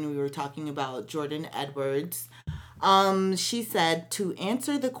podcast when we were talking about Jordan Edwards, she said to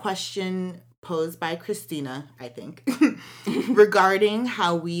answer the question posed by Christina, I think, regarding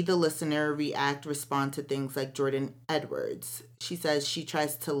how we, the listener, respond to things like Jordan Edwards. She says she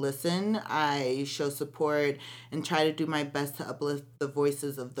tries to listen, I show support, and try to do my best to uplift the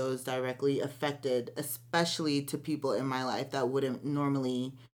voices of those directly affected, especially to people in my life that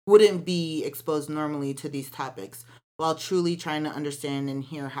wouldn't be exposed normally to these topics, while truly trying to understand and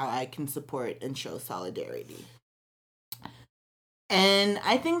hear how I can support and show solidarity. And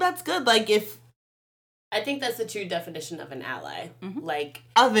I think that's good. Like, I think that's the true definition of an ally. Mm-hmm. Like,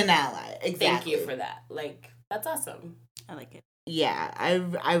 of an ally. Exactly. thank you for that. Like, that's awesome. I like it. Yeah,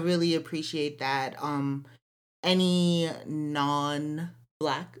 I really appreciate that. Any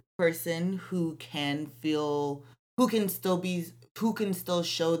non-Black person who can still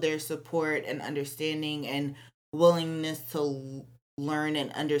show their support and understanding and willingness to learn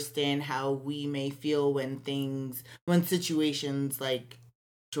and understand how we may feel when situations like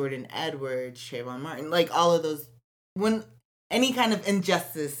Jordan Edwards, Trayvon Martin, like all of those, when any kind of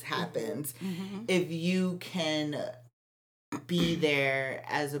injustice happens, if you can be there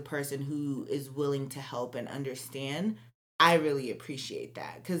as a person who is willing to help and understand, I really appreciate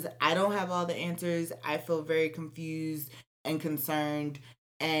that, because I don't have all the answers. I feel very confused and concerned,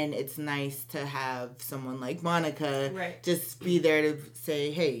 and it's nice to have someone like Monica just be there to say,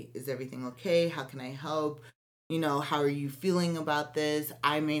 hey, is everything okay? How can I help? You know, how are you feeling about this?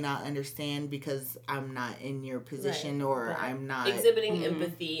 I may not understand because I'm not in your position, or I'm not exhibiting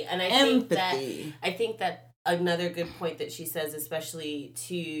empathy. And I think that another good point that she says, especially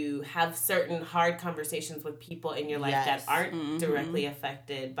to have certain hard conversations with people in your life that aren't directly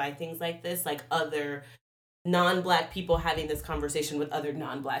affected by things like this, like other non-Black people having this conversation with other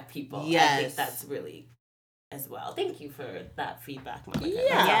non-Black people. I think that's really as well. Thank you for that feedback, Monica.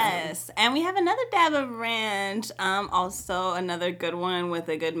 Yeah. Yes. And we have another dab of ranch. Also another good one with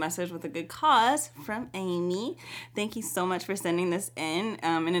a good message with a good cause from Amy. Thank you so much for sending this in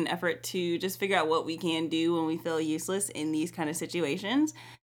an effort to just figure out what we can do when we feel useless in these kind of situations.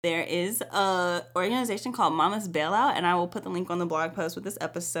 There is a organization called Mama's Bailout, and I will put the link on the blog post with this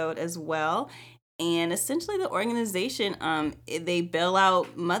episode as well. And essentially the organization, they bail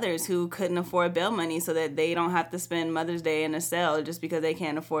out mothers who couldn't afford bail money so that they don't have to spend Mother's Day in a cell just because they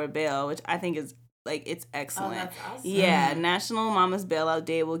can't afford bail, which I think is, like, it's excellent. Oh, that's awesome. Yeah, National Mama's Bailout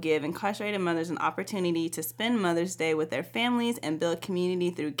Day will give incarcerated mothers an opportunity to spend Mother's Day with their families and build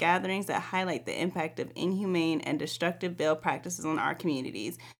community through gatherings that highlight the impact of inhumane and destructive bail practices on our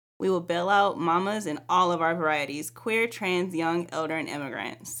communities. We will bail out mamas in all of our varieties: queer, trans, young, elder, and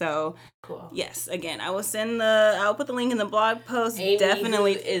immigrant. So, cool. Yes, again, I'll put the link in the blog post. Amy,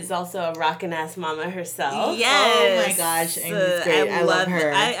 definitely who is also a rockin' ass mama herself. Yes. Oh my gosh, Amy's great. I love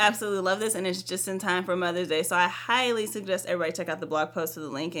her. I absolutely love this, and it's just in time for Mother's Day. So I highly suggest everybody check out the blog post for the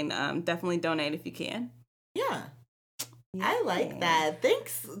link and definitely donate if you can. Yeah. I like that.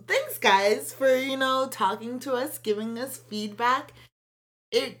 Thanks guys for, talking to us, giving us feedback.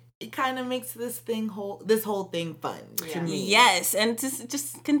 It kind of makes this whole thing fun to me. Yes, and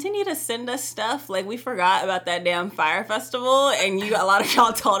just continue to send us stuff. Like, we forgot about that damn fire festival, and a lot of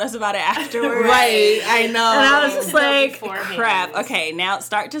y'all told us about it afterwards. Right, I know. And I was just like, crap. Okay, now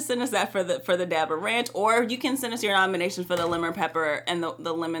start to send us that for the Dab of Ranch, or you can send us your nominations for the lemon pepper and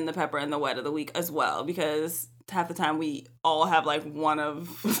the lemon, the pepper, and the wet of the week as well, because half the time we all have like one of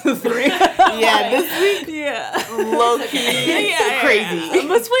the three. Yeah, this week. Yeah. Low key. Crazy.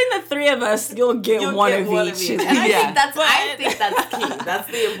 Between the three of us, you'll get one of each. And I think that's key. That's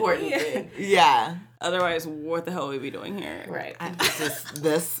the important thing. Yeah. Otherwise, what the hell would we be doing here? Right.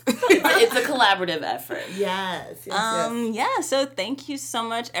 This. It's a collaborative effort. Yes. Yeah, so thank you so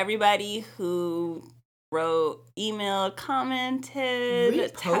much, everybody who wrote, emailed, commented,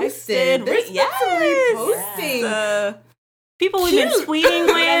 reposted. texted. Reposting. People we've been tweeting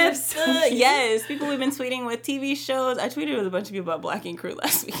with. Yes, people we've been tweeting with, TV shows. I tweeted with a bunch of people about Black Ink Crew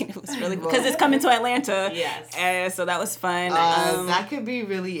last week, and it was really because it's coming to Atlanta. Yes. And so that was fun. That could be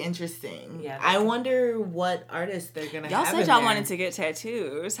really interesting. Yeah. I wonder what artists they're going to have. Y'all said in y'all there. wanted to get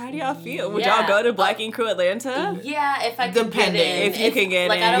tattoos. How do y'all feel? Would y'all go to Black Ink Crew Atlanta? Yeah, if I could get in. If you can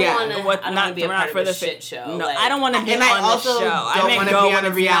get in. I don't want to be a part of a shit show. No, I don't want to be on the show. I meant want to be on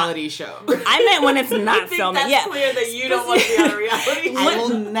a reality show. I meant when it's not filming. That's clear that you don't want to be on a reality show. I will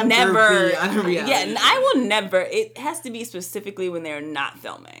never be on a reality show. I will never. It has to be specifically when they're not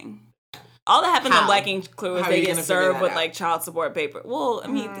filming. All that happens on Black Ink Crew is they get served with like child support paper. Well, I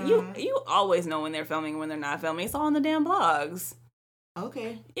mean, you always know when they're filming and when they're not filming. It's all in the damn blogs.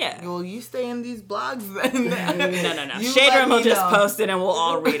 Okay. Yeah. Well, you stay in these blogs then. No. Shade Room will just post it and we'll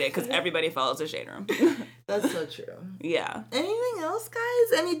all read it because everybody follows the Shade Room. That's so true. Yeah. Anything else,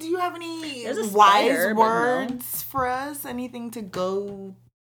 guys? Do you have any wise words for us? Anything to go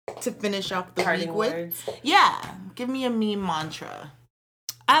to finish off the Parting week with? words. Yeah. Give me a meme mantra.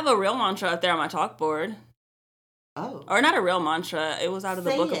 I have a real mantra out there on my chalkboard. Oh. Or not a real mantra. It was out of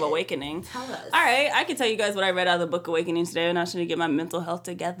the Book of Awakening. Tell us. All right. I can tell you guys what I read out of the Book of Awakening today when I was trying to get my mental health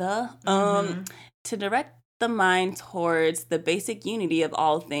together. To direct the mind towards the basic unity of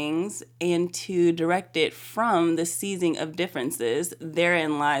all things and to direct it from the seizing of differences,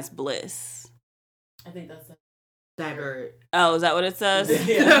 therein lies bliss. I think that's it. Divert. Oh, is that what it says?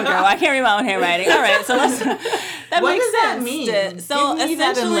 Yeah. Girl, I can't read my own handwriting. All right, so let's. That what makes does sense. That mean? So Give me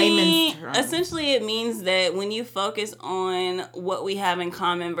that in layman's terms. essentially, it means that when you focus on what we have in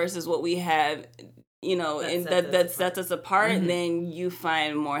common versus what we have, that sets us apart, then you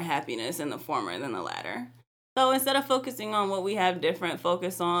find more happiness in the former than the latter. So instead of focusing on what we have different,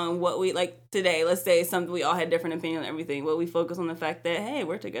 focus on what we like today. Let's say something we all had different opinion on everything. Well, we focus on the fact that, hey,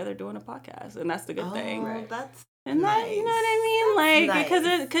 we're together doing a podcast, and that's the good thing. Right. That's and nice. that, you know what I mean? That's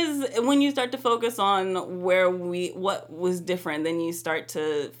Like, because when you start to focus on what was different, then you start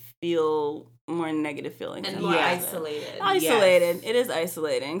to feel more negative feelings. And more isolated. Isolated. Yes. It is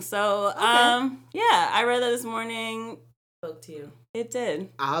isolating. So, I read that this morning. Spoke to you. It did.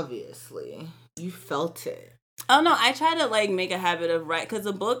 Obviously. You felt it. Oh no, I try to like make a habit of because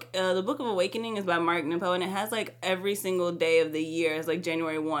the book of Awakening is by Mark Nepo, and it has like every single day of the year. It's like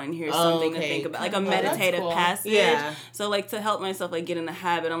January 1. Here's something to think about, like a meditative passage. Yeah. So like to help myself like get in the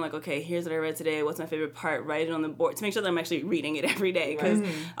habit, I'm like, okay, here's what I read today. What's my favorite part? Write it on the board to make sure that I'm actually reading it every day. Because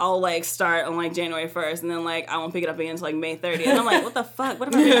I'll like start on like January 1st, and then like I won't pick it up again until like May 30th. And I'm like, what the fuck?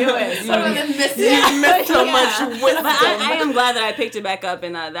 What have I been doing? So I've been missing so much wisdom. But I am glad that I picked it back up,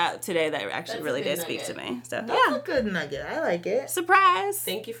 and that today that actually really did speak to me. So That's a good nugget. I like it. Surprise.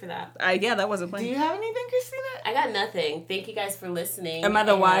 Thank you for that. Yeah, that wasn't planned. Do you have anything, Christina? I got nothing. Thank you guys for listening. Am I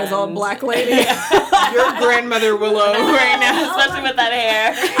the wise old black lady? Your grandmother Willow right now, especially with that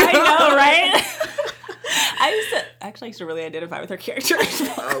hair. I know, right? I used to really identify with her character.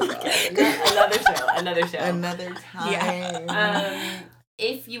 Another show. Another time. Yeah.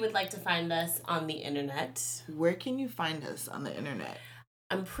 If you would like to find us on the internet, where can you find us on the internet?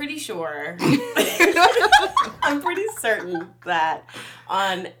 I'm pretty sure. I'm pretty certain that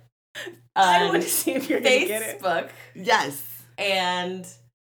on I want to see if you're Facebook, gonna get it. Yes, and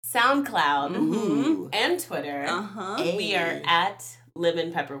SoundCloud and Twitter, we are at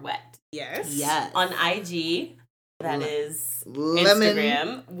Lemon Pepper Wet. Yes. On IG, that is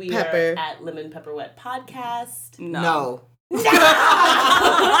Instagram. We are at Lemon Pepper Wet Podcast. No. We're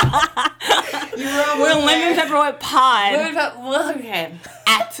Lemon Pepper Wet Pod. Okay.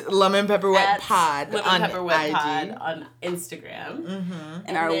 At Lemon Pepper Wet Pod Lemon Pepper Wet IG. Pod on Instagram.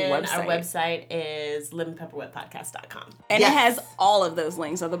 And our website is lemonpepperwetpodcast.com. And it has all of those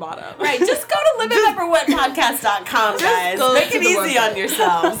links at the bottom. Right, just go to lemonpepperwetpodcast.com, guys. Make it easy on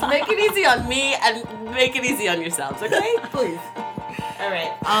yourselves. Make it easy on me and make it easy on yourselves, okay? Please. All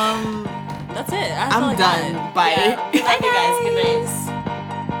right. That's it. I'm done. Bye. Yeah. Love you guys. Good night.